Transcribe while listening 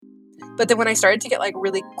But then when I started to get like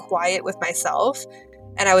really quiet with myself,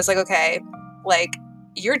 and I was like, okay, like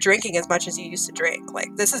you're drinking as much as you used to drink. Like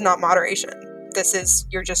this is not moderation.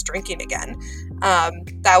 You're just drinking again.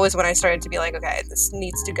 That was when I started to be like, okay, this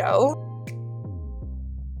needs to go.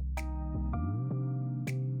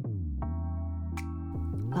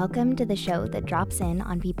 Welcome to the show that drops in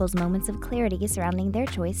on people's moments of clarity surrounding their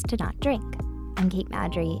choice to not drink. I'm Kate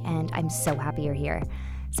Madry, and I'm so happy you're here.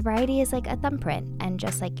 Sobriety is like a thumbprint, and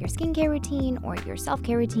just like your skincare routine or your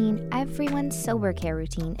self-care routine, everyone's sober care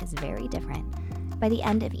routine is very different. By the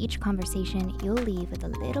end of each conversation, you'll leave with a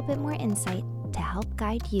little bit more insight to help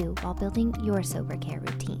guide you while building your sober care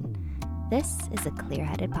routine. This is a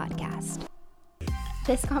Clear-Headed Podcast.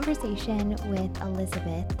 This conversation with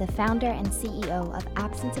Elizabeth, the founder and CEO of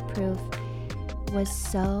Absence of Proof, was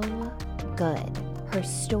so good. Her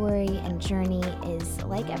story and journey is,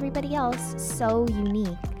 like everybody else, so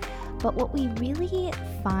unique. But what we really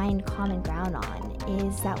find common ground on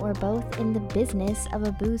is that we're both in the business of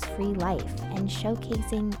a booze-free life and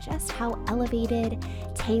showcasing just how elevated,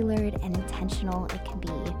 tailored, and intentional it can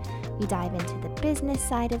be. We dive into the business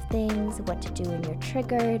side of things, what to do when you're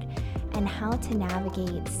triggered, and how to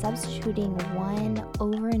navigate substituting one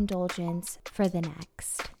overindulgence for the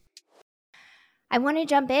next. I want to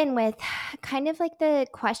jump in with kind of like the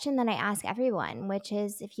question that I ask everyone, which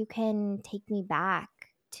is if you can take me back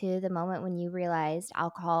to the moment when you realized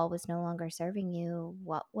alcohol was no longer serving you,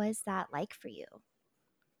 what was that like for you?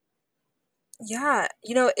 Yeah,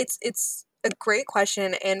 it's a great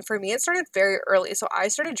question. And for me, it started very early. So I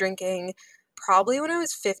started drinking probably when I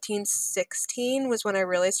was 15, 16 was when I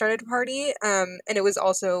really started to party. And it was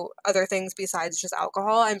also other things besides just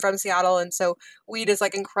alcohol. I'm from Seattle, and so weed is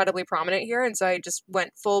like incredibly prominent here. And so I just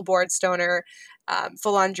went full board stoner,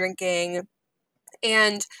 full on drinking.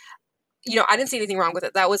 And I didn't see anything wrong with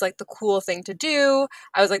it. That was like the cool thing to do.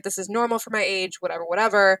 I was like, this is normal for my age, whatever,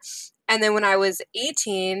 whatever. And then when I was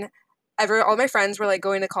 18, all my friends were like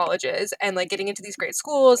going to colleges and like getting into these great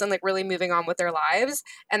schools and like really moving on with their lives.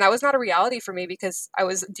 And that was not a reality for me because I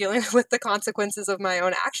was dealing with the consequences of my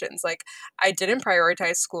own actions. Like I didn't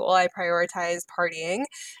prioritize school. I prioritized partying,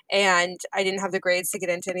 and I didn't have the grades to get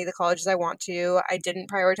into any of the colleges I want to. I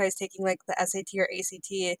didn't prioritize taking like the SAT or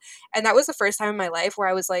ACT. And that was the first time in my life where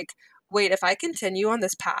I was like, wait, if I continue on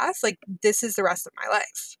this path, like this is the rest of my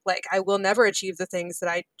life. Like I will never achieve the things that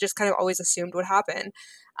I just kind of always assumed would happen.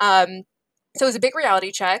 So it was a big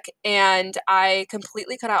reality check, and I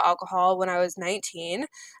completely cut out alcohol when I was 19,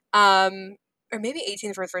 or maybe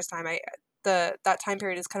 18 for the first time. That time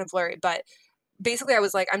period is kind of blurry, but basically I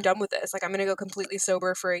was like, I'm done with this. Like I'm gonna go completely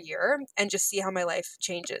sober for a year and just see how my life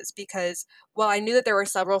changes. Because while I knew that there were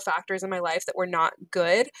several factors in my life that were not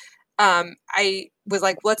good, I was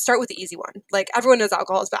like, let's start with the easy one. Like everyone knows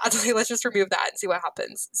alcohol is bad. Like, let's just remove that and see what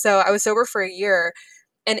happens. So I was sober for a year.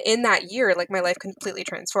 And in that year, like my life completely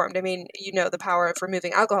transformed. I mean, the power of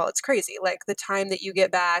removing alcohol, it's crazy. Like the time that you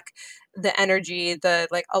get back, the energy, the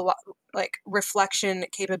like a lot like reflection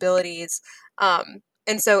capabilities. And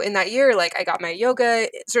so in that year, like I got my yoga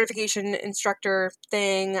certification instructor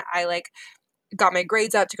thing. I like got my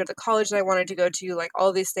grades up to go to the college that I wanted to go to. Like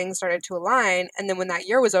all these things started to align. And then when that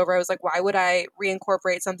year was over, I was like, why would I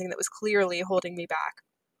reincorporate something that was clearly holding me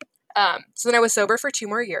back? So then I was sober for 2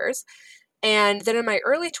 more years. And then in my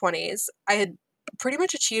early 20s, I had pretty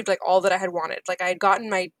much achieved like all that I had wanted. Like I had gotten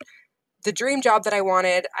the dream job that I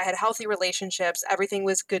wanted. I had healthy relationships. Everything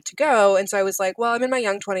was good to go. And so I was like, well, I'm in my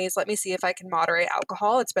young 20s. Let me see if I can moderate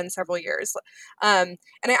alcohol. It's been several years. And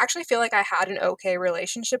I actually feel like I had an okay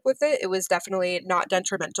relationship with it. It was definitely not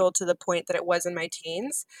detrimental to the point that it was in my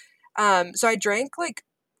teens. So I drank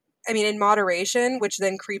in moderation, which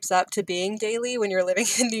then creeps up to being daily when you're living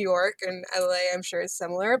in New York, and LA, I'm sure is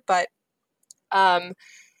similar. Um,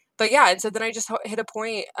 but yeah, and so then I just hit a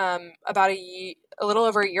point about a little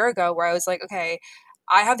over a year ago where I was like, okay,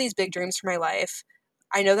 I have these big dreams for my life.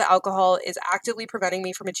 I know that alcohol is actively preventing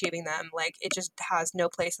me from achieving them. Like it just has no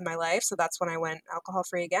place in my life. So that's when I went alcohol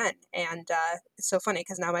free again. And it's so funny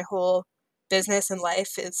because now my whole business and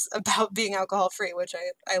life is about being alcohol free, which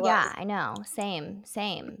I love. Yeah, I know.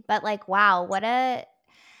 Same. But like, wow,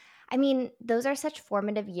 those are such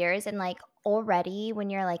formative years. And like already when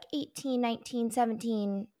you're like 18, 19,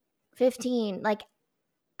 17, 15, like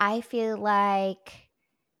I feel like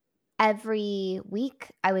every week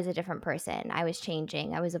I was a different person. I was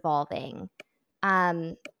changing. I was evolving.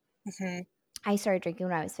 Mm-hmm. I started drinking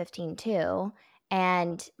when I was 15 too.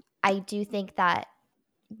 And I do think that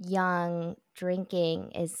young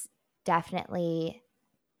drinking is definitely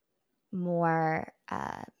more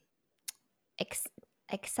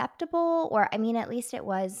acceptable, or I mean, at least it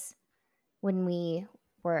was when we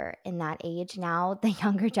were in that age. Now the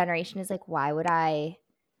younger generation is like, why would I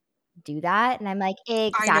do that? And I'm like, I know.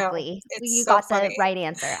 exactly. It's You so got the funny. right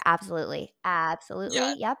answer. Absolutely. Yeah.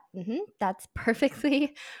 Absolutely. Yep. That's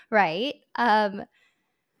perfectly right.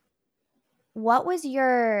 What was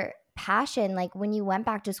your passion like when you went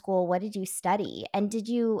back to school? What did you study? And did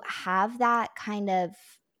you have that kind of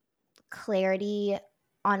clarity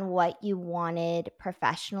on what you wanted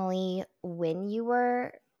professionally when you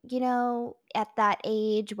were, at that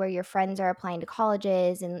age where your friends are applying to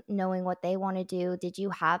colleges and knowing what they want to do? Did you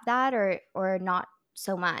have that or not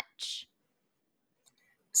so much?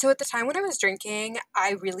 So at the time when I was drinking,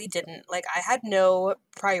 I really didn't. Like, I had no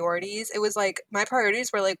priorities. It was like my priorities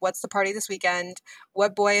were like, what's the party this weekend?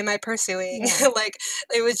 What boy am I pursuing? Yeah, Like,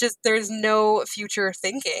 it was just, there's no future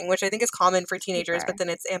thinking, which I think is common for teenagers, but super. then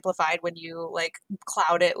it's amplified when you like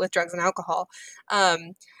cloud it with drugs and alcohol.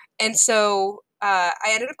 And so I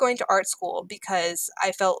ended up going to art school because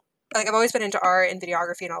I felt like I've always been into art and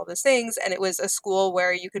videography and all of those things. And it was a school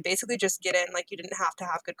where you could basically just get in, like you didn't have to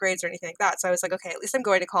have good grades or anything like that. So I was like, okay, at least I'm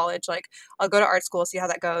going to college. Like I'll go to art school, see how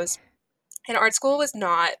that goes. And art school was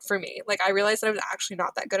not for me. Like I realized that I was actually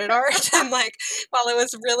not that good at art. And like while it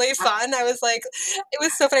was really fun, I was like, it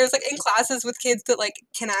was so funny. I was like in classes with kids that like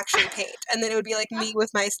can actually paint. And then it would be like me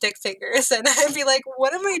with my stick figures. And I'd be like,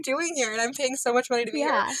 what am I doing here? And I'm paying so much money to be here.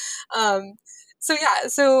 Yeah. Um, so yeah,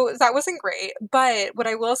 so that wasn't great. But what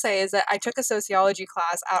I will say is that I took a sociology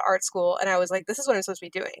class at art school and I was like, this is what I'm supposed to be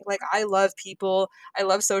doing. Like I love people. I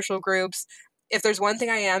love social groups. If there's one thing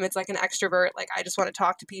I am, it's like an extrovert. Like I just want to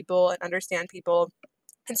talk to people and understand people.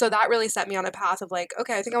 And so that really set me on a path of like,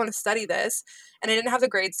 okay, I think I want to study this. And I didn't have the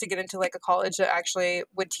grades to get into like a college that actually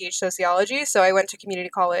would teach sociology. So I went to community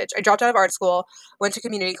college. I dropped out of art school, went to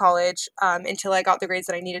community college until I got the grades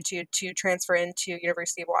that I needed to transfer into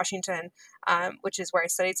University of Washington, which is where I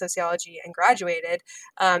studied sociology and graduated.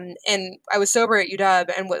 And I was sober at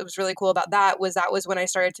UW. And what was really cool about that was when I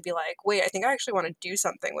started to be like, wait, I think I actually want to do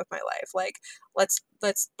something with my life. Like let's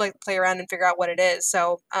like play around and figure out what it is.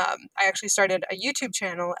 So I actually started a YouTube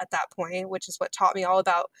channel at that point, which is what taught me all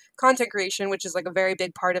about content creation, which is like a very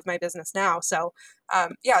big part of my business now. So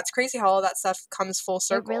yeah, it's crazy how all that stuff comes full It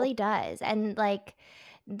circle. really does. And like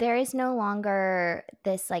there is no longer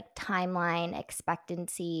this like timeline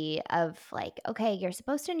expectancy of like, okay, you're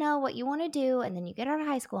supposed to know what you want to do, and then you get out of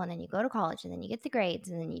high school, and then you go to college, and then you get the grades,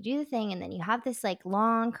 and then you do the thing, and then you have this like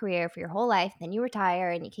long career for your whole life, then you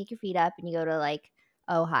retire and you kick your feet up and you go to like,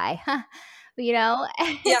 oh hi. you know,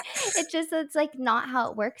 Yeah. it's like not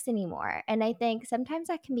how it works anymore. And I think sometimes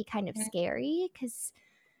that can be kind of scary because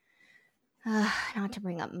not to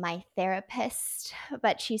bring up my therapist,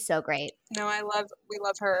 but she's so great. No, we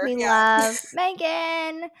love her. We Yeah. love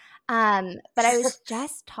Megan. But I was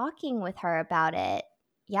just talking with her about it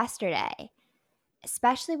yesterday,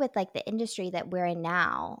 especially with like the industry that we're in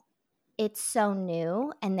now. It's so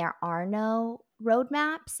new and there are no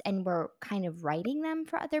roadmaps, and we're kind of writing them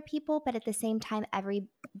for other people. But at the same time, every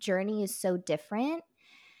journey is so different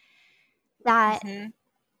that Hmm.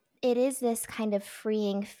 it is this kind of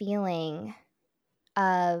freeing feeling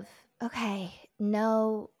of, okay,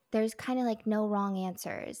 no, there's kind of like no wrong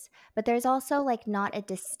answers, but there's also like not a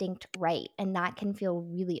distinct right. And that can feel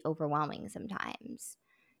really overwhelming sometimes,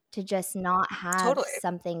 to just not have Totally.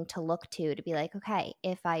 something to look to be like, okay,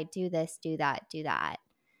 if I do this, do that,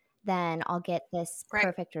 then I'll get this Right.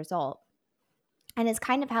 perfect result. And it's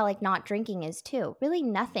kind of how like not drinking is too. Really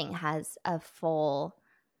nothing has a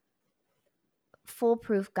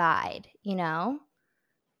foolproof guide, you know?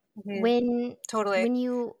 Hmm. When Totally. when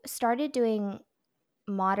you started doing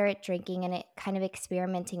moderate drinking and it kind of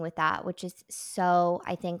experimenting with that, which is so,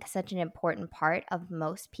 I think, such an important part of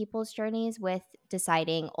most people's journeys with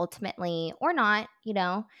deciding ultimately or not,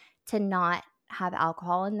 to not have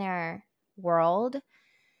alcohol in their world.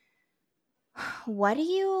 What do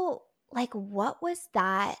you like? What was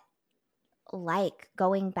that like,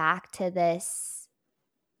 going back to this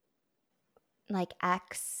like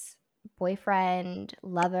ex boyfriend,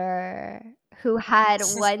 lover who had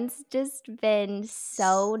once just been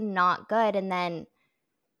so not good, and then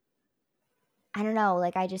I don't know,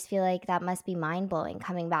 like, I just feel like that must be mind-blowing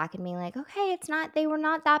coming back and being like, "Okay, it's not they were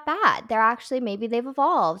not that bad. They're actually maybe they've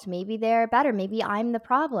evolved. Maybe they're better. Maybe I'm the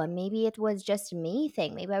problem. Maybe it was just a me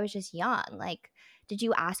thing. Maybe I was just young." Like, did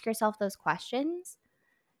you ask yourself those questions?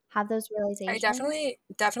 Have those I realizations?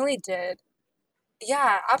 definitely did.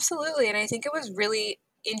 Yeah, absolutely. And I think it was really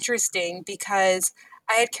interesting because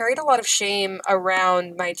I had carried a lot of shame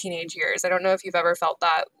around my teenage years. I don't know if you've ever felt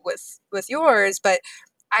that with yours, but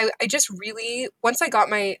I just really once I got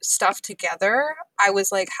my stuff together, I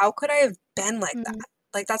was like, how could I have been like Mm, that?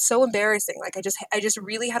 like, that's so embarrassing. Like, I just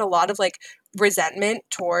really had a lot of, like, resentment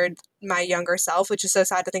toward my younger self, which is so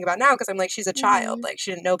sad to think about now because I'm like, she's a child, Mhm. like,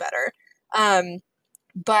 she didn't know better. Um,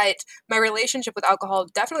 but my relationship with alcohol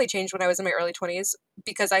definitely changed when I was in my early 20s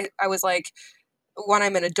because I was like, when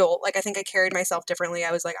I'm an adult, like I think I carried myself differently.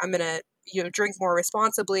 I was like, I'm gonna, drink more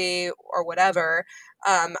responsibly or whatever.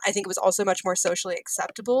 I think it was also much more socially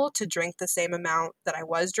acceptable to drink the same amount that I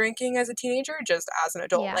was drinking as a teenager, just as an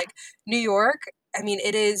adult. Yeah. Like New York, I mean,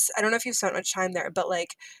 it is. I don't know if you've spent much time there, but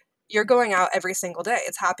like you're going out every single day.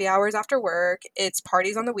 It's happy hours after work, it's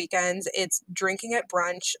parties on the weekends, it's drinking at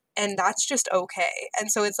brunch, and that's just okay. And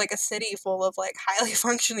so it's like a city full of like highly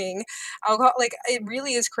functioning alcohol. Like it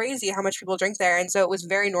really is crazy how much people drink there. And so it was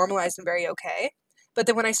very normalized and very okay. But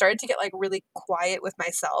then when I started to get like really quiet with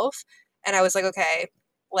myself and I was like, okay,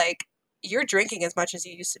 like you're drinking as much as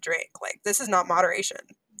you used to drink. Like this is not moderation.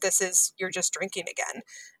 This is you're just drinking again.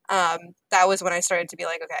 That was when I started to be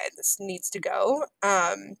like, okay, this needs to go.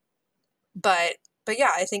 But but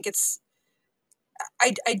yeah, I think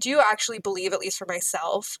I do actually believe, at least for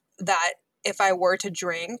myself, that if I were to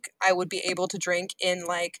drink, I would be able to drink in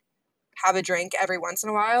like have a drink every once in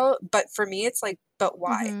a while. But for me, it's like, but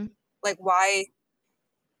why? Mhm. Like, why?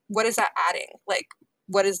 What is that adding? Like,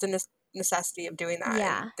 what is the necessity of doing that? And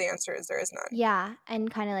Yeah. the answer is there is none. Yeah,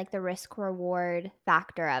 and kinda like the risk reward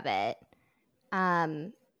factor of it.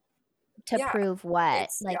 Um, to Yeah, prove what?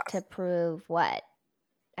 it's Like, to prove what?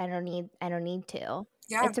 I don't need to.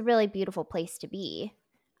 yeah, It's a really beautiful place to be.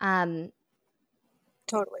 Um,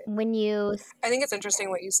 totally. when you s I think it's interesting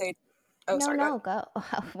what you say. Oh, No, sorry, go ahead. no, go.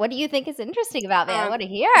 What do you think is interesting about me? I Um, wanna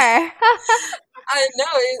hear. I know.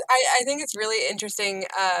 I think it's really interesting.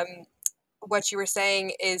 What you were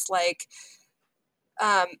saying is like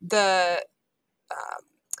the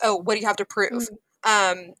oh, what do you have to prove?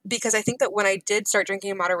 Mm, Because I think that when I did start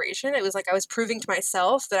drinking in moderation, it was like I was proving to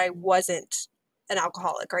myself that I wasn't an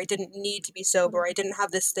alcoholic or I didn't need to be sober. Or I mm, didn't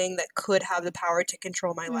have this thing that could have the power to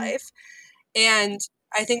control my mm. life. And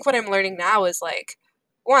I think what I'm learning now is like,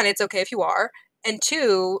 one, it's okay if you are. And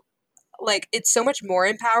two, like, it's so much more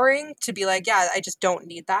empowering to be like, yeah, I just don't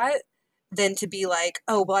need that than to be like,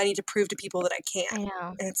 oh, well, I need to prove to people that I I can.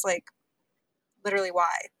 know. And it's like, literally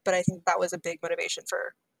why. But I think that was a big motivation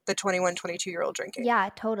for the 21, 22-year-old drinking. Yeah,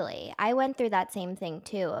 totally. I went through that same thing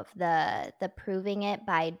too of the proving it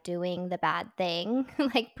by doing the bad thing,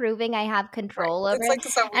 like proving I have Right. control over It's it. like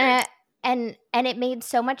so And weird. and it made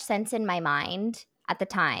so much sense in my mind at the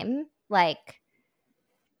time. Like,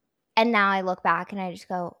 and now I look back and I just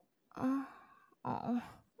go, "Oh, oh,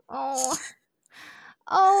 oh,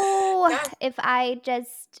 oh, Yeah, if I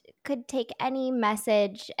just could take any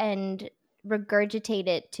message and regurgitate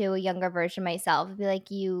it to a younger version of myself, be like,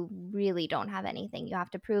 you really don't have anything you have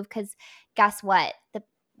to prove. Because guess what?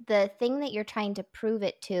 The thing that you're trying to prove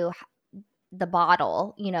it to, the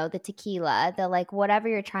bottle, the tequila, the like whatever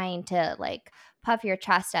you're trying to like puff your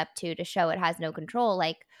chest up to show it has no control,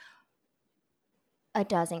 like it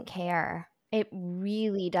doesn't care. It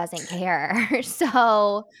really doesn't care.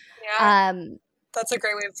 So, yeah, um, that's a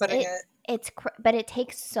great way of putting It it. but it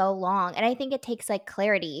takes so long, and I think it takes, like,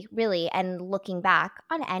 clarity, really, and looking back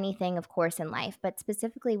on anything, of course, in life, but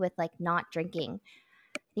specifically with, like, not drinking.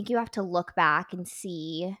 I think you have to look back and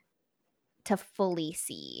see, to fully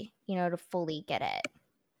get it.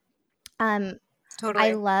 Um, I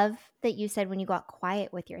Totally. love that you said when you got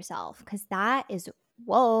quiet with yourself, because that is,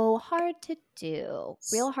 whoa, hard to do,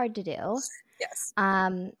 real hard to do. Yes.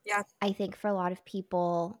 Um, Yeah. I think for a lot of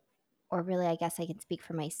people, or really, I guess I can speak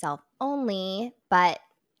for myself only, but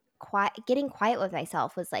getting quiet with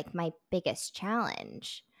myself was like my biggest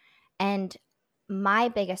challenge. And my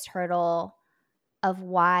biggest hurdle of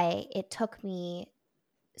why it took me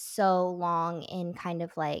so long in kind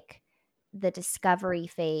of like the discovery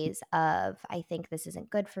phase of I think this isn't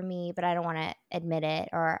good for me, but I don't want to admit it,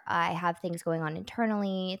 or I have things going on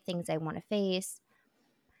internally, things I want to face.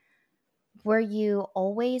 Were you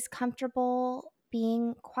always comfortable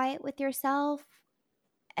being quiet with yourself?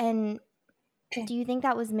 And do you think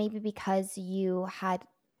that was maybe because you had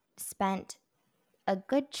spent a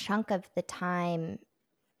good chunk of the time,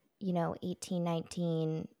 18,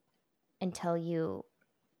 19, until you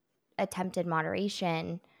attempted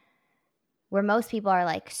moderation, where most people are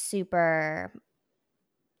like super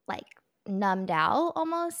like numbed out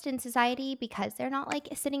almost in society because they're not like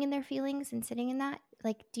sitting in their feelings and sitting in that?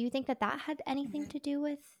 Like, do you think that that had anything Mhm. to do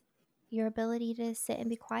with your ability to sit and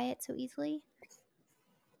be quiet so easily?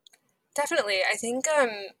 Definitely. I think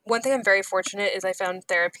one thing I'm very fortunate is I found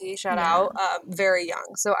therapy, shout Yeah. out, very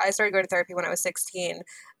young. So I started going to therapy when I was 16,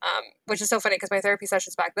 which is so funny because my therapy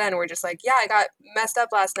sessions back then were just like, yeah, I got messed up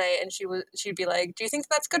last night. And she'd be like, do you think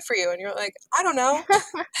that's good for you? And you're like, I don't know.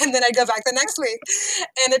 And then I'd go back the next week.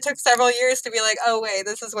 And it took several years to be like, oh, wait,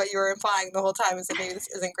 this is what you were implying the whole time. And so maybe this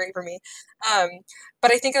isn't great for me. Um,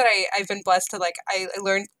 but I think that I've been blessed to like, I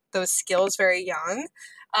learned those skills very young.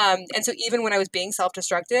 And so even when I was being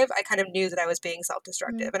self-destructive, I kind of knew that I was being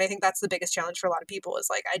self-destructive. Mm. And I think that's the biggest challenge for a lot of people is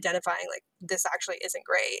like identifying like this actually isn't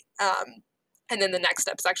great. And then the next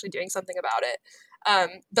step is actually doing something about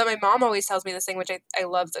it. But my mom always tells me this thing, which I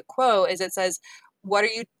love the quote, is it says, what are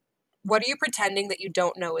you what are you pretending that you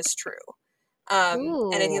don't know is true?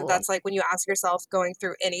 And I think Ooh. that's like when you ask yourself going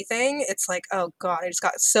through anything, it's like, oh God, I just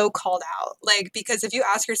got so called out. Like, because if you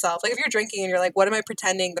ask yourself, like if you're drinking and you're like, what am I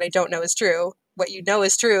pretending that I don't know is true? What you know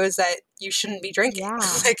is true is that you shouldn't be drinking. Yeah.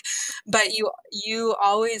 Like, but you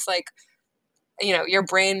always like, your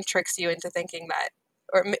brain tricks you into thinking that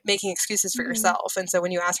or making excuses for Hmm. yourself. And so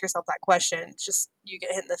when you ask yourself that question, it's just you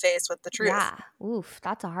get hit in the face with the truth. Yeah. Oof,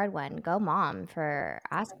 that's a hard one. Go mom for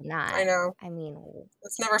asking I that. know I mean,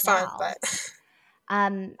 it's never fun, wow. but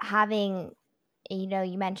Having,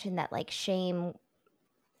 you mentioned that like shame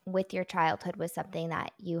with your childhood was something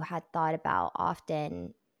that you had thought about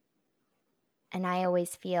often. And I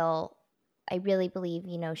always feel, I really believe,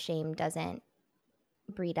 shame doesn't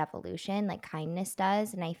breed evolution like kindness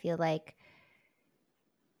does. And I feel like,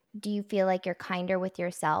 do you feel like you're kinder with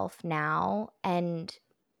yourself now? And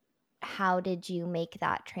how did you make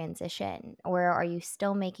that transition? Or are you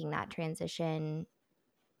still making that transition?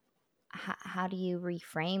 How do you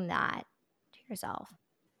reframe that to yourself?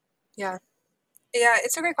 yeah. Yeah,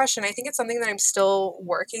 it's a great question. I think it's something that I'm still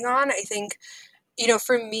working on. I think,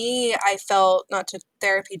 for me, I felt not to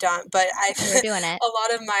therapy dump, but I've You're doing it. a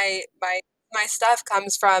lot of my stuff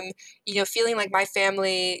comes from, feeling like my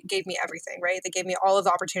family gave me everything, right? They gave me all of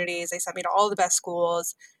the opportunities, they sent me to all the best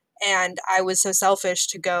schools, and I was so selfish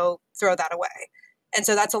to go throw that away. And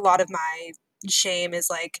so that's a lot of my shame is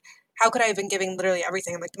like, how could I have been giving literally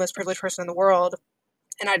everything? I'm like the most privileged person in the world,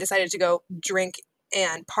 and I decided to go drink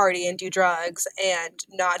and party and do drugs and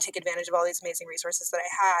not take advantage of all these amazing resources that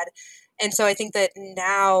I had. And so I think that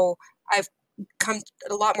now I've come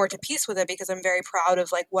a lot more to peace with it because I'm very proud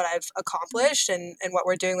of like what I've accomplished and what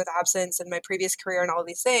we're doing with absence and my previous career and all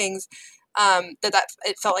these things. That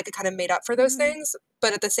it felt like it kind of made up for those Mm-hmm. things.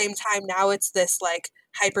 But at the same time, now it's this like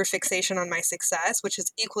hyper fixation on my success, which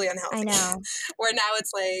is equally I unhealthy. know. Where now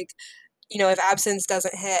it's like, if absence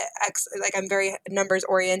doesn't hit X, like I'm very numbers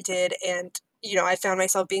oriented and, I found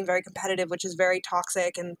myself being very competitive, which is very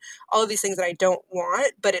toxic and all of these things that I don't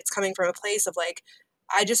want, but it's coming from a place of like,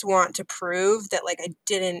 I just want to prove that like I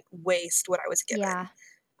didn't waste what I was given. Yeah,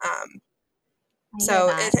 Um, I hear so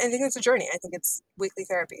that. I think it's a journey. I think it's weekly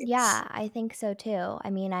therapy. Yeah, I think so too.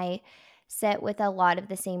 I mean, I sit with a lot of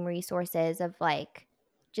the same resources of like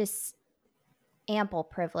just ample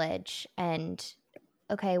privilege and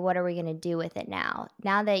okay, what are we going to do with it now?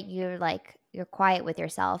 Now that you're quiet with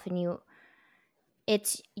yourself and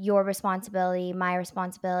it's your responsibility, my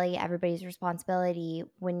responsibility, everybody's responsibility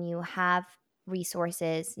when you have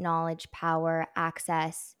resources, knowledge, power,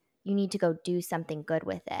 access, you need to go do something good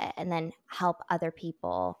with it and then help other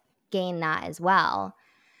people gain that as well.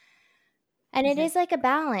 And it Hmm. is like a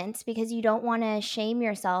balance because you don't want to shame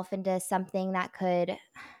yourself into something that could,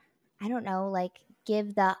 I don't know, like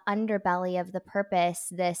give the underbelly of the purpose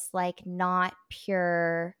this like not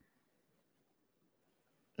pure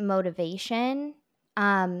motivation.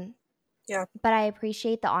 Um, Yeah. but I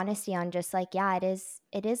appreciate the honesty on just like, yeah,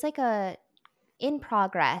 it is like a in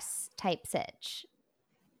progress type sitch.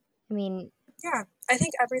 I mean, Yeah. I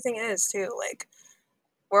think everything is too. Like,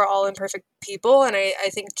 we're all imperfect people. And I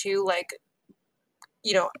think too, like,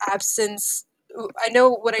 absence. I know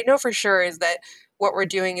what I know for sure is that what we're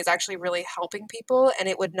doing is actually really helping people, and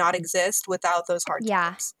it would not exist without those hard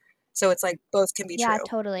yeah. times. So it's like both can be Yeah, true, you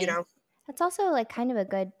totally. know? That's also like kind of a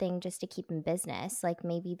good thing just to keep in business. Like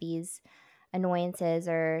maybe these annoyances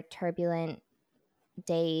or turbulent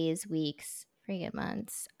days, weeks, freaking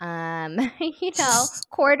months,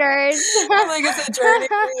 quarters. I'm like, it's a journey.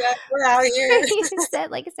 Yeah, we're out here. You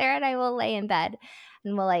said like Sarah and I will lay in bed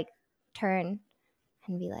and we'll like turn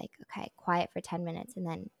and be like, okay, quiet for 10 minutes. And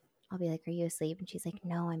then I'll be like, are you asleep? And she's like,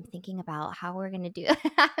 no, I'm thinking about how we're going to do it.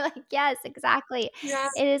 I'm like, yes, exactly. Yeah.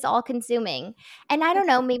 It is all consuming. And I don't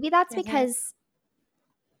know, maybe that's Hmm. because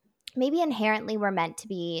maybe inherently we're meant to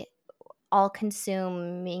be all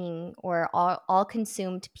consuming or all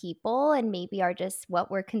consumed people. And maybe our just what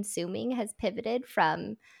we're consuming has pivoted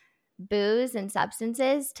from booze and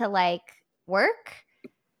substances to like work,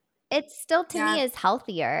 it still to Yeah, me is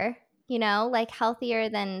healthier, like healthier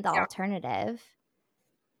than the yeah, alternative.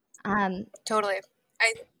 Um, totally.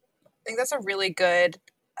 I think that's a really good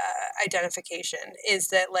identification, is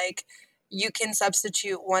that like you can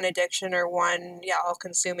substitute one addiction or one, yeah, all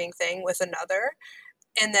consuming thing with another,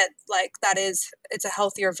 and that like that is, it's a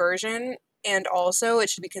healthier version, and also it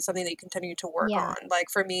should be something that you continue to work yeah. on. Like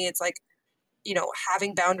for me, it's like,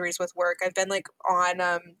 having boundaries with work. I've been like on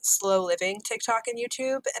slow living TikTok and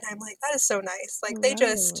YouTube, and I'm like, that is so nice. Like they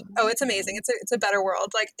just, Whoa. oh, it's amazing. It's a better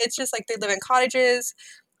world. Like it's just like they live in cottages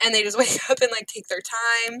and they just wake up and like take their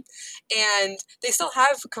time, and they still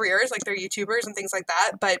have careers, like they're YouTubers and things like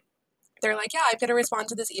that, but they're like, yeah, I'm going to respond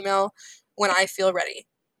to this email when I feel ready.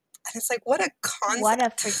 And it's like, what a What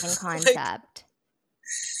a concept. freaking Like, concept.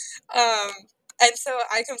 um, and so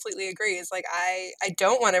I completely agree. It's like I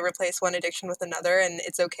don't want to replace one addiction with another, and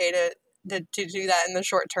it's okay to do that in the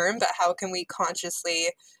short term. But how can we consciously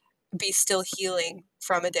be still healing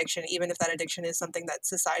from addiction, even if that addiction is something that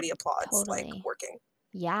society applauds, like Totally. working?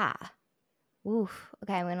 Yeah. Oof.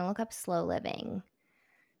 Okay, I'm gonna look up slow living.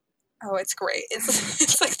 Oh, it's great. It's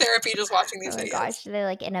it's like therapy just watching Oh these my videos. gosh, they're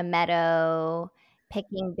like in a meadow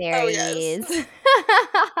picking Oh yes, berries.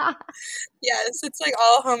 yes. It's like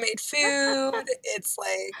all homemade food. It's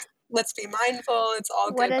like, let's be mindful. It's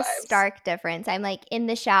all What good a vibes. stark difference. I'm like in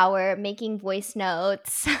the shower making voice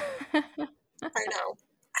notes. I know.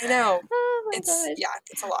 I know. Oh my It's, gosh. yeah.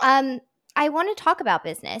 It's a lot. Um, I want to talk about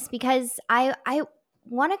business because I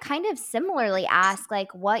want to kind of similarly ask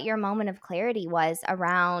like what your moment of clarity was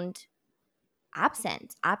around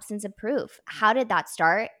absence of proof. How did that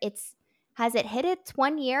start? It's has it hit its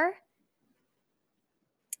 1 year?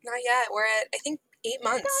 Not yet. We're at, I think, 8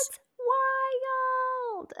 months. That's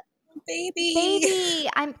wild. Baby. Baby,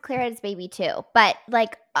 I'm clear as baby too. But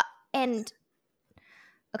like and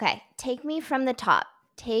okay, take me from the top.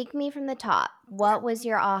 Take me from the top. What was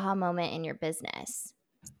your aha moment in your business?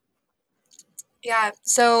 Yeah.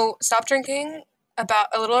 So stopped drinking about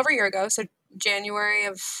a little over a year ago. So January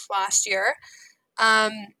of last year.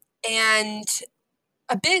 Um, and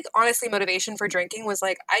a big, honestly, motivation for drinking was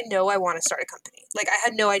like, I know I want to start a company. Like, I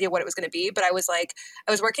had no idea what it was going to be, but I was like,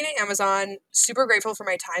 I was working at Amazon, super grateful for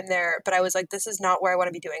my time there, but I was like, this is not where I want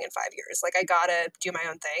to be doing in 5 years. Like, I gotta do my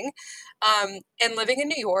own thing. And living in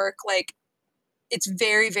New York, like, it's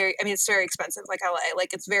very, very, I mean, it's very expensive, like LA.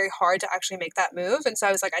 Like, it's very hard to actually make that move. And so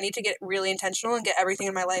I was like, I need to get really intentional and get everything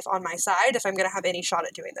in my life on my side if I'm going to have any shot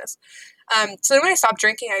at doing this. So then when I stopped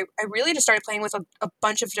drinking, I really just started playing with a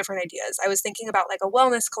bunch of different ideas. I was thinking about like a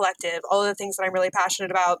wellness collective, all of the things that I'm really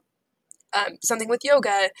passionate about, something with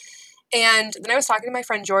yoga. And then I was talking to my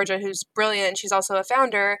friend Georgia, who's brilliant. She's also a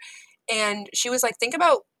founder. And she was like, think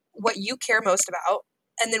about what you care most about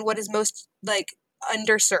and then what is most like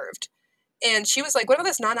underserved. And she was like, what about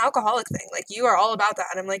this non-alcoholic thing? Like, you are all about that.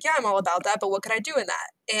 And I'm like, yeah, I'm all about that, but what can I do in that?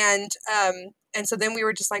 And so then we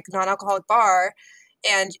were just like non-alcoholic bar.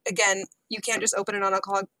 And again, you can't just open a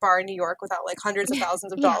non-alcoholic bar in New York without like hundreds of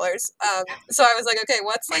thousands of Yeah. dollars. So I was like, okay,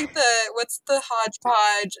 what's the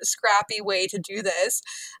hodgepodge scrappy way to do this?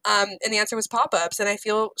 And the answer was pop-ups. And I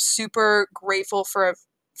feel super grateful for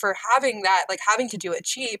having that, like having to do it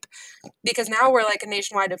cheap, because now we're like a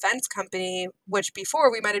nationwide events company, which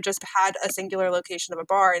before we might have just had a singular location of a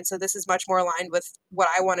bar. And so this is much more aligned with what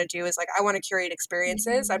I want to do, is like, I want to curate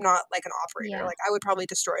experiences. I'm Mhm. not like an operator. Yeah. Like, I would probably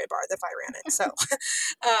destroy a bar if I ran it. So,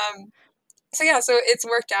 um, so yeah, so it's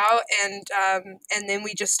worked out. And then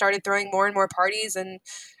we just started throwing more and more parties, and,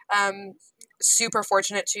 super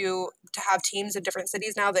fortunate to have teams in different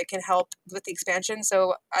cities now that can help with the expansion.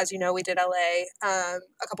 So as you know, we did LA, a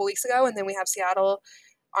couple weeks ago, and then we have Seattle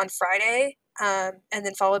on Friday, and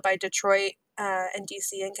then followed by Detroit, and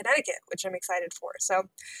DC and Connecticut, which I'm excited for. So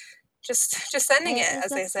just sending It it, is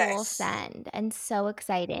as a they say. full send and so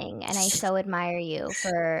exciting. And I so admire you Thank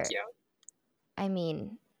for, you. I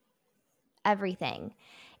mean, everything.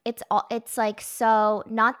 It's like so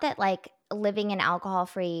not that like living an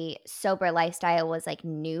alcohol-free sober lifestyle was like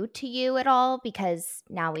new to you at all because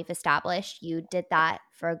now we've established you did that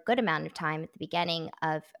for a good amount of time at the beginning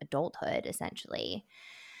of adulthood essentially.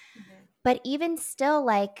 Mhm. But even still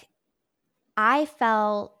like I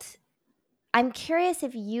felt I'm curious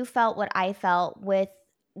if you felt what I felt with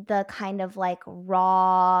the kind of like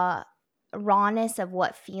rawness of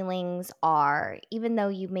what feelings are, even though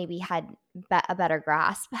you maybe had a better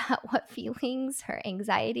grasp at what feelings or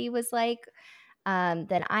anxiety was like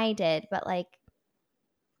than I did. But like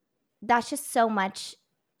that's just so much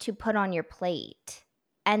to put on your plate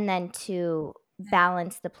and then to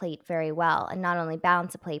balance the plate very well and not only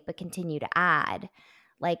balance the plate but continue to add.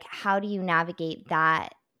 Like, how do you navigate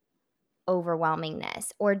that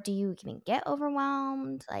overwhelmingness? Or do you even get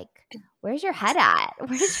overwhelmed? Like, where's your head at?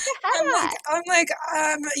 Where's your head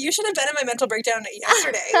You should have been in my mental breakdown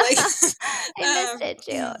yesterday. Like, at? I missed it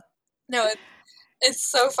too. no, it's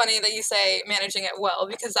so funny that you say managing it well,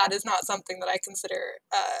 because that is not something that I consider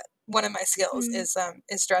one of my skills Mm.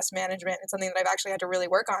 is stress management. It's something that I've actually had to really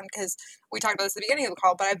work on, because we talked about this at the beginning of the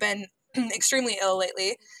call, but I've been extremely ill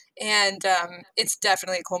lately, and it's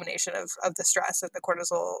definitely a culmination of the stress and the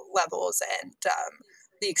cortisol levels and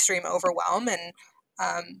the extreme overwhelm. And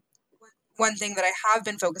um, one thing that I have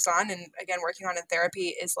been focused on, and again working on in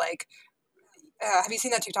therapy, is like, have you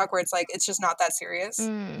seen that TikTok where it's like it's just not that serious?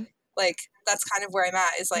 Mm. Like, that's kind of where I'm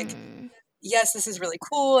at, is like, Mm. yes, this is really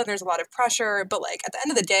cool and there's a lot of pressure, but like at the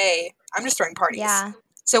end of the day, I'm just throwing parties. Yeah,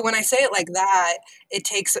 So when I say it like that, it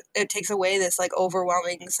takes away this like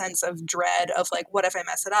overwhelming sense of dread of like, what if I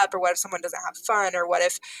mess it up, or what if someone doesn't have fun, or what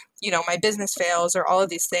if, my business fails, or all of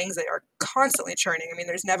these things that are constantly churning. I mean,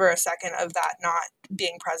 there's never a second of that not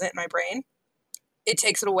being present in my brain. It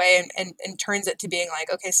takes it away and turns it to being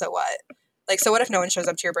like, okay, so what? Like, so what if no one shows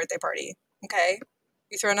up to your birthday party? Okay,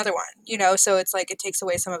 you throw another one, So it's like it takes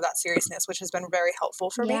away some of that seriousness, which has been very helpful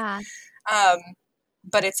for me. yeah, Um,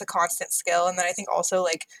 but it's a constant skill. And then I think also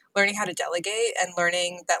like learning how to delegate, and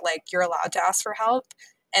learning that like you're allowed to ask for help,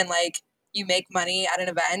 and like you make money at an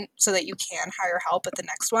event so that you can hire help at the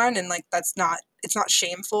next one. And like it's not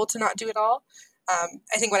shameful to not do it all.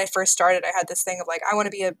 I think when I first started, I had this thing of like, I want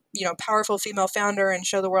to be a powerful female founder and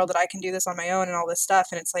show the world that I can do this on my own and all this stuff.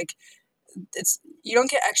 And it's like, you don't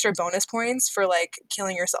get extra bonus points for like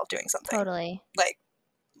killing yourself doing something. totally. Like,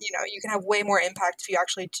 you can have way more impact if you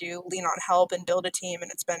actually do lean on help and build a team.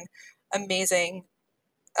 And it's been amazing.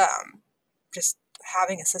 Just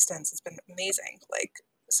having assistance has been amazing. Like,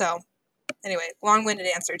 so anyway, long-winded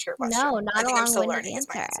answer to your question. No, I not a think I'm still long-winded learning is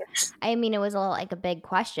my answer. answer. I mean, it was like a big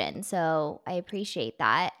question, so I appreciate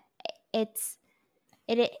that. It's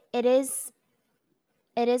it is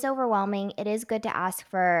it is overwhelming. It is good to ask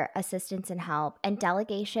for assistance and help. And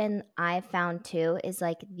delegation, I've found too, is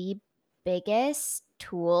like the biggest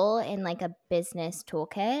tool in like a business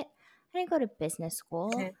toolkit. I didn't go to business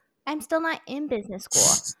school. Mhm. I'm still not in business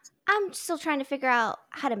school. I'm still trying to figure out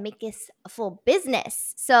how to make this a full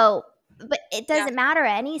business. So, but it Yeah. doesn't matter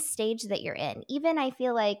at any stage that you're in. Even I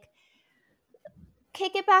feel like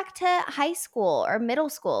kick it back to high school or middle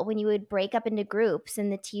school when you would break up into groups and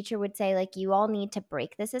the teacher would say like you all need to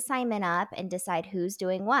break this assignment up and decide who's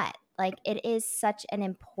doing what. Like it is such an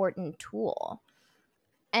important tool.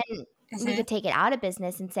 And we Hmm. could take it out of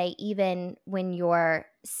business and say even when you're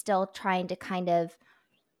still trying to kind of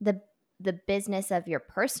the the business of your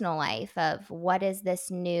personal life of what is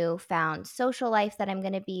this newfound social life that I'm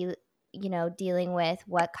going to be dealing with,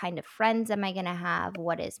 what kind of friends am I going to have,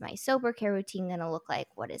 what is my sober care routine going to look like,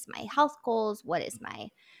 what is my health goals, what is my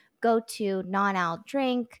go-to non-alc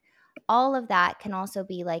drink. All of that can also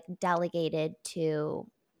be like delegated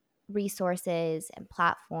to resources and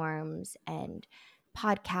platforms and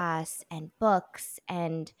podcasts and books.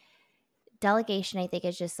 And delegation, I think,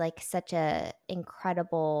 is just like such a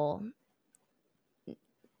incredible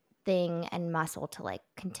thing and muscle to like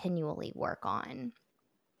continually work on.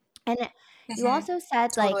 And you Hmm. also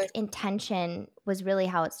said Totally. like intention was really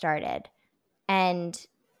how it started. And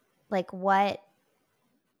like what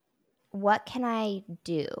can I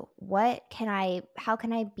do? How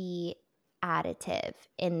can I be additive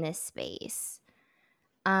in this space?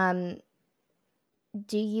 Um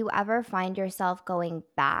Do you ever find yourself going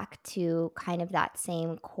back to kind of that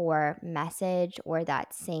same core message or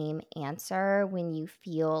that same answer when you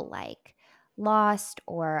feel like lost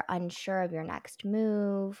or unsure of your next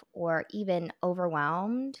move or even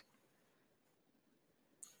overwhelmed?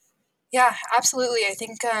 Yeah, absolutely. I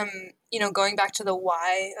think, going back to the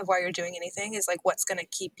why of why you're doing anything is like what's going to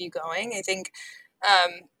keep you going. I think,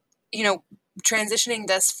 um, you know, transitioning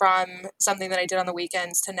this from something that I did on the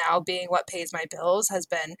weekends to now being what pays my bills has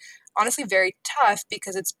been honestly very tough,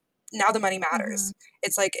 because it's now the money Mhm. matters.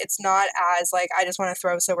 It's like, it's not as like, I just want to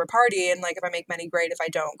throw a sober party and like, if I make money, great. If I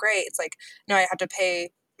don't, great. It's like, no, I have to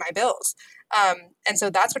pay my bills. And so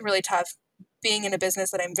that's been really tough, being in a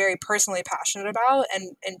business that I'm very personally passionate about,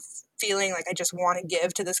 and feeling like I just want to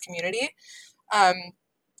give to this community. Um,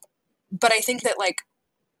 but I think that like,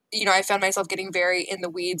 I found myself getting very in the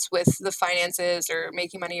weeds with the finances or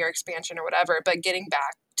making money or expansion or whatever, but getting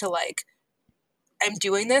back to like, I'm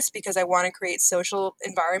doing this because I want to create social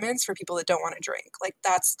environments for people that don't want to drink. Like,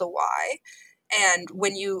 that's the why. And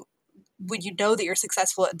when you when you know that you're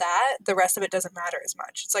successful at that, the rest of it doesn't matter as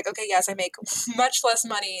much. It's like, okay, yes, I make much less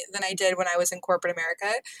money than I did when I was in corporate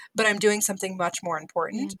America, but I'm doing something much more Yeah.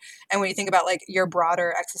 important. And when you think about like your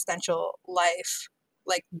broader existential life,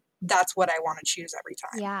 like that's what I want to choose every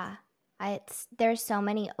time. Yeah. There's so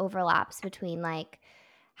many overlaps between like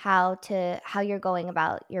how you're going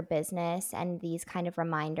about your business and these kind of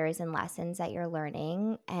reminders and lessons that you're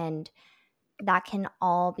learning, and that can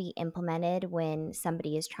all be implemented when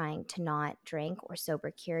somebody is trying to not drink or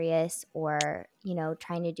sober curious, or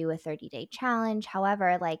trying to do a 30-day challenge.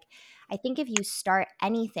 However, like, I think if you start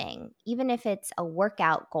anything, even if it's a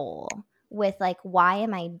workout goal, with like, why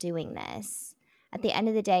am I doing this, at the end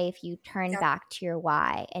of the day, if you turn Yeah. back to your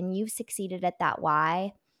why and you've succeeded at that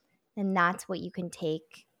why, then that's what you can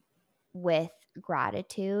take with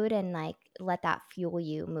gratitude and like let that fuel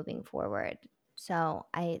you moving forward. So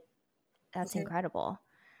that's Mhm. incredible.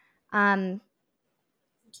 um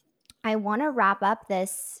I want to wrap up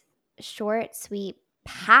this short, sweet,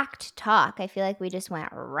 packed talk. I feel like we just went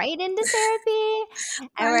right into therapy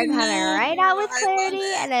and I we're coming right out know. with I love clarity,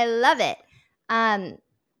 it. and I love it. um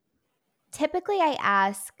Typically I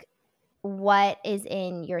ask, what is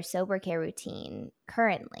in your sober care routine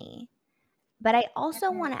currently? But I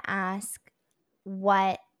also Mhm. want to ask,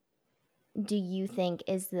 what do you think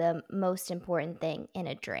is the most important thing in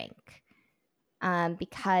a drink?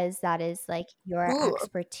 Because that is like your Ooh.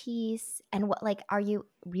 expertise. And what, like, are you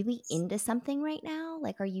really into something right now?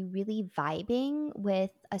 Like, are you really vibing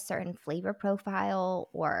with a certain flavor profile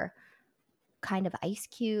or kind of ice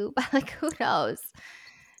cube? Like, who knows?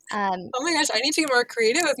 Um, Oh my gosh, I need to get more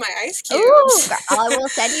creative with my ice Ooh, cubes. girl, I will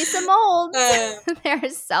send you some molds. uh, They're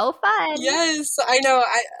so fun. yes, I know.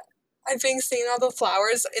 I've been seeing all the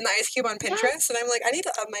flowers in the ice cube on Pinterest, and Yes. I'm like, I need to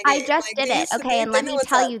up my I game. just Like did it. Okay, and they let know me what's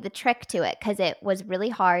tell up. you the trick to it, because it was really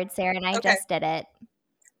hard. Sarah and I Okay. just did it.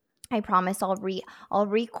 I promise I'll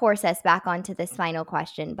recourse us back onto this final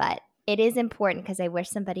question, but it is important because I wish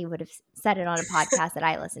somebody would have said it on a podcast that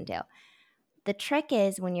I listened to. The trick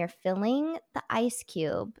is, when you're filling the ice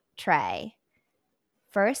cube tray,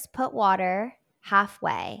 first put water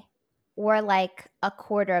halfway or like a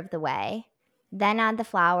quarter of the way, then add the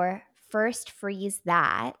flour, first freeze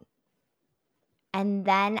that, and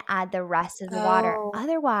then add the rest of the water. Oh,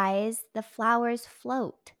 Otherwise, the flowers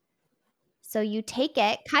float. So you take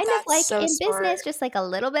it kind of that's like so in smart. business, just like a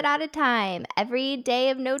little bit at a time. Every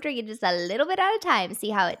day of no drinking, just a little bit at a time.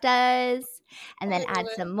 See how it does, and then I love add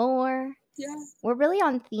it. some more. Yeah, We're really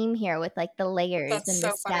on theme here with like the layers that's and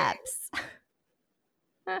the so funny. steps.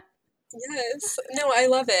 Yes. No, I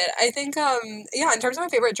love it. I think yeah, in terms of my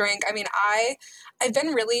favorite drink, I mean, I've been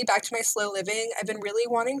really back to my slow living. I've been really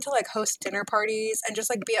wanting to like host dinner parties and just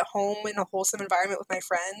like be at home in a wholesome environment with my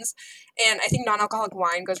friends. And I think non-alcoholic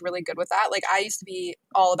wine goes really good with that. Like I used to be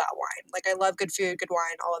all about wine. Like I love good food, good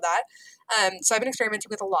wine, all of that. So I've been experimenting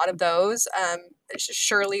with a lot of those.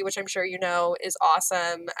 Shirley, which I'm sure you know, is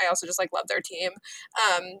awesome. I also just like love their team.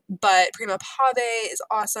 But Prima Pave is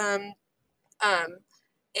awesome. Um,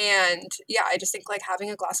 and yeah, I just think like having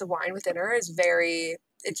a glass of wine with dinner is very,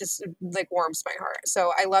 it just like warms my heart.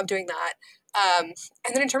 So I love doing that. And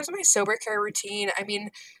then in terms of my sober care routine, I mean,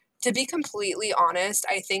 to be completely honest,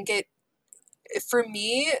 I think for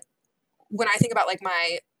me, when I think about like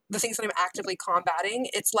the things that I'm actively combating,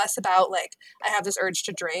 it's less about like I have this urge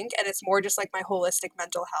to drink, and it's more just like my holistic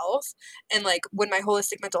mental health. And like when my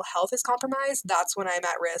holistic mental health is compromised, that's when I'm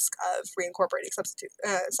at risk of reincorporating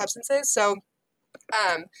substances. So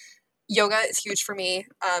um, yoga is huge for me.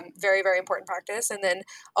 Very, very important practice. And then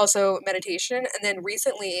also meditation. And then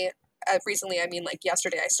recently, I mean like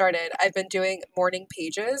yesterday I started, I've been doing morning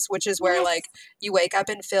pages, which is where Yes. like you wake up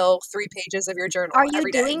and fill 3 pages of your journal Are you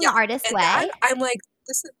every day. doing the Yeah. artist And that way? I'm like,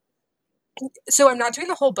 this is, so I'm not doing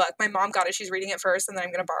the whole book. My mom got it. She's reading it first and then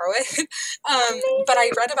I'm going to borrow it. But I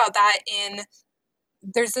Amazing. read about that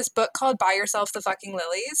there's this book called Buy Yourself the Fucking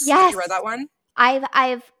Lilies. Have you Yes. read that one? I've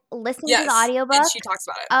listened to the Yes. And audiobook. she talks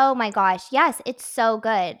about it. Oh my gosh. Yes, it's so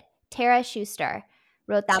good. Tara Schuster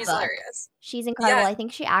wrote that She's book. hilarious. She's incredible. Yeah. I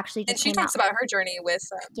think she actually And just she came out. talks about her journey with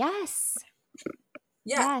Yes.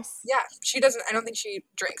 yeah, Yes. yeah. She doesn't. I don't think she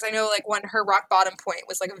drinks. I know, like when her rock bottom point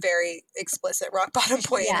was like a very explicit rock bottom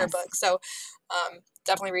point in her Yes. book. So,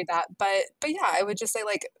 definitely read that. But yeah, I would just say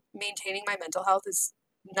like maintaining my mental health is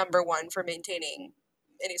number one for maintaining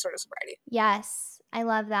any sort of sobriety. Yes. I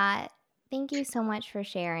love that. Thank you so much for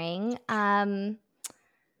sharing. Of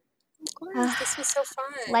course, this was so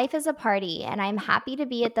fun. Life is a party, and I'm happy to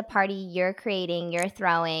be at the party you're creating, you're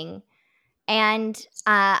throwing. And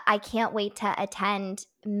I can't wait to attend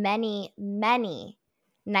many, many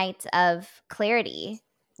nights of clarity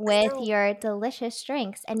I with know. your delicious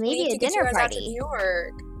drinks and We maybe need a to get you dinner guys out to New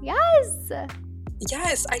party. York. Yes.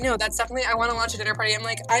 Yes, I know. That's definitely. I want to launch a dinner party. I'm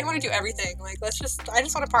like, I want to do everything. Like, I just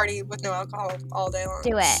want to party with no alcohol all day long.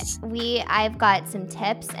 Do it. I've got some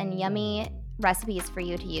tips and yummy recipes for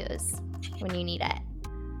you to use when you need it.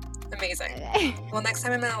 Amazing. Okay. Well, next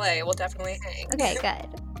time I'm in LA, we'll definitely hang. Okay,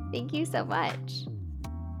 good. Thank you so much.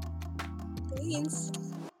 Thanks.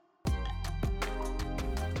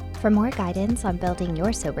 For more guidance on building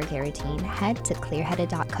your sober care routine, head to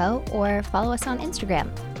clearheaded.co or follow us on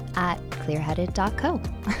Instagram at clearheaded.co.